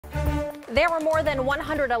There were more than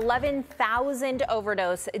 111,000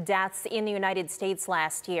 overdose deaths in the United States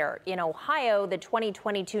last year. In Ohio, the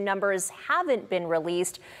 2022 numbers haven't been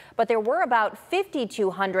released, but there were about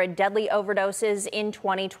 5,200 deadly overdoses in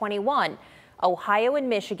 2021. Ohio and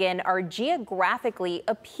Michigan are geographically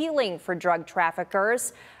appealing for drug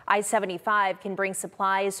traffickers. I-75 can bring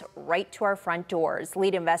supplies right to our front doors.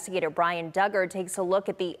 Lead investigator Brian Duggar takes a look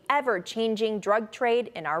at the ever-changing drug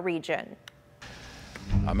trade in our region.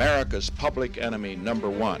 America's public enemy number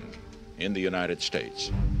one in the United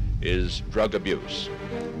States is drug abuse.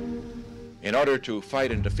 In order to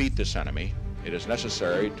fight and defeat this enemy, it is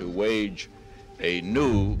necessary to wage a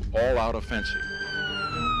new all-out offensive.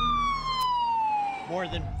 More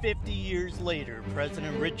than 50 years later,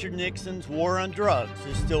 President Richard Nixon's war on drugs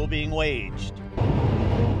is still being waged.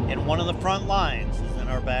 And one of the front lines is in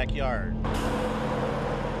our backyard.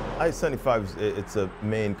 I-75, it's a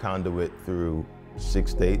main conduit through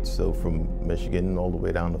 6 states, so from Michigan all the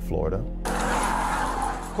way down to Florida.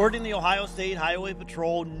 According to the Ohio State Highway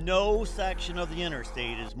Patrol, no section of the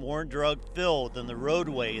interstate is more drug-filled than the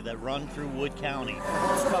roadway that runs through Wood County.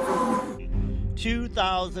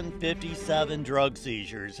 2,057 drug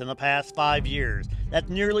seizures in the past 5 years. That's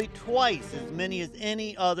nearly twice as many as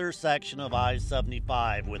any other section of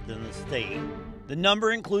I-75 within the state. The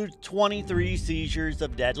number includes 23 seizures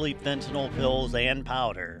of deadly fentanyl pills and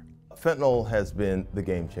powder. Fentanyl has been the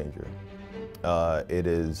game changer. It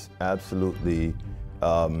is absolutely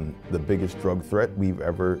the biggest drug threat we've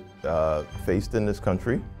ever faced in this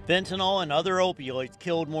country. Fentanyl and other opioids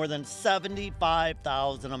killed more than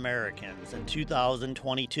 75,000 Americans in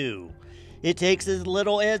 2022. It takes as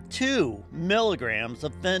little as 2 milligrams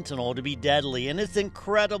of fentanyl to be deadly, and it's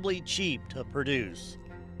incredibly cheap to produce.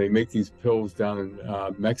 They make these pills down in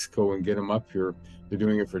Mexico and get them up here. They're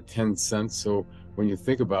doing it for 10 cents. So when you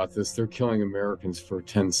think about this, they're killing Americans for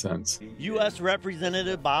 10 cents. U.S.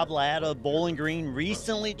 Representative Bob Ladd of Bowling Green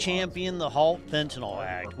recently championed the Halt Fentanyl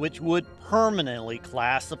Act, which would permanently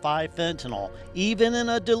classify fentanyl, even in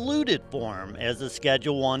a diluted form, as a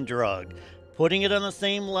Schedule I drug, putting it on the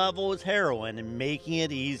same level as heroin and making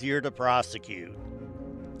it easier to prosecute.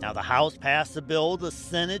 Now, the House passed the bill, the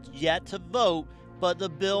Senate's yet to vote, but the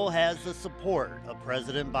bill has the support of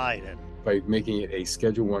President Biden. By making it a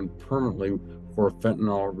Schedule I permanently for a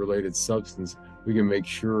fentanyl-related substance, we can make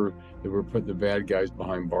sure that we're putting the bad guys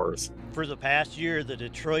behind bars. For the past year, the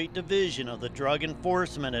Detroit Division of the Drug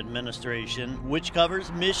Enforcement Administration, which covers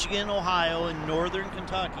Michigan, Ohio, and northern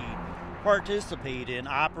Kentucky, participated in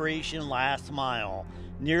Operation Last Mile.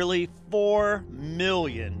 Nearly 4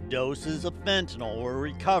 million doses of fentanyl were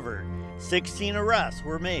recovered. 16 arrests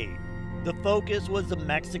were made. The focus was the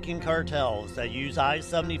Mexican cartels that use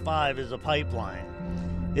I-75 as a pipeline.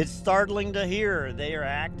 It's startling to hear they are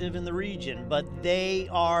active in the region, but they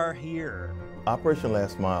are here. Operation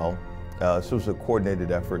Last Mile was a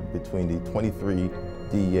coordinated effort between the 23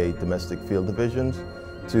 DEA domestic field divisions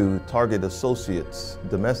to target associates,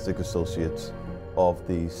 domestic associates of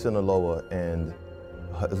the Sinaloa and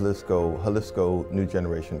Jalisco New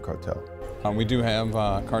Generation Cartel. We do have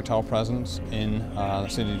cartel presence in the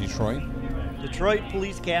city of Detroit. Detroit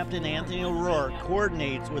Police Captain Anthony O'Rourke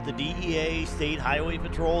coordinates with the DEA, State Highway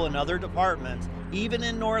Patrol, and other departments, even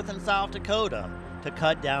in North and South Dakota, to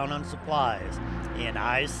cut down on supplies. And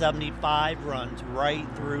I-75 runs right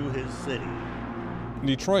through his city.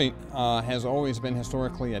 Detroit has always been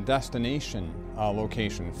historically a destination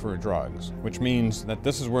location for drugs, which means that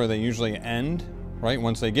this is where they usually end, right,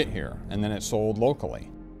 once they get here, and then it's sold locally.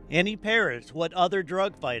 And he parrots what other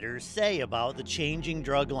drug fighters say about the changing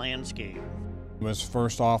drug landscape. It was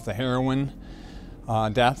first off the heroin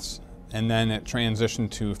deaths, and then it transitioned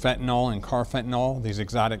to fentanyl and carfentanil, these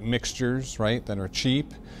exotic mixtures, right, that are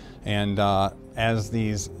cheap. And as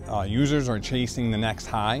these users are chasing the next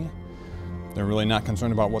high, they're really not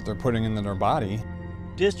concerned about what they're putting into their body.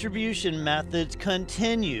 Distribution methods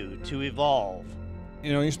continue to evolve.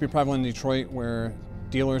 You know, it used to be prevalent in Detroit where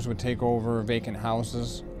dealers would take over vacant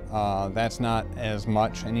houses. That's not as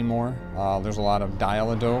much anymore. There's a lot of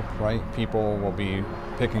dial-a-dope, right? People will be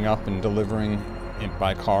picking up and delivering it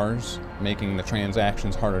by cars, making the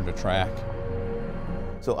transactions harder to track.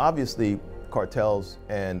 So obviously, cartels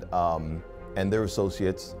and their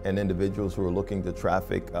associates and individuals who are looking to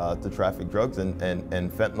traffic drugs and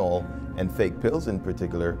fentanyl and fake pills in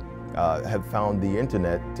particular have found the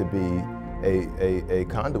internet to be a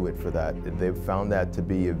conduit for that. They've found that to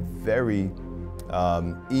be a very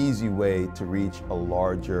easy way to reach a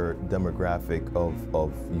larger demographic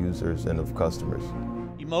of users and of customers.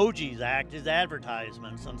 Emojis act as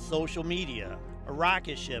advertisements on social media. A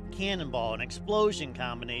rocket ship, cannonball, and explosion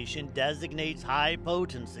combination designates high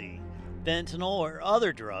potency. fentanyl or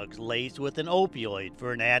other drugs laced with an opioid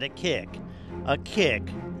for an added kick, a kick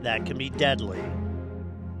that can be deadly.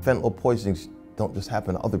 Fentanyl poisonings don't just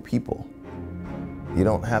happen to other people. You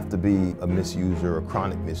don't have to be a misuser, a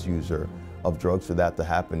chronic misuser of drugs for that to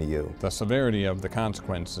happen to you. The severity of the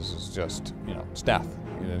consequences is just, it's death.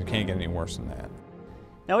 It can't get any worse than that.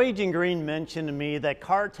 Now, Agent Green mentioned to me that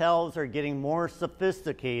cartels are getting more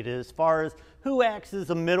sophisticated as far as who acts as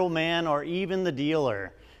a middleman or even the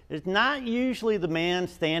dealer. It's not usually the man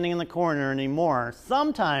standing in the corner anymore.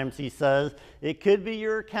 Sometimes, he says, it could be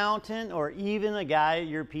your accountant or even a guy at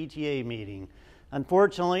your PTA meeting.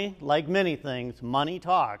 Unfortunately, like many things, money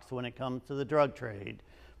talks when it comes to the drug trade.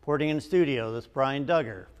 Reporting in studio, this is Brian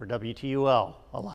Duggar for WTUL.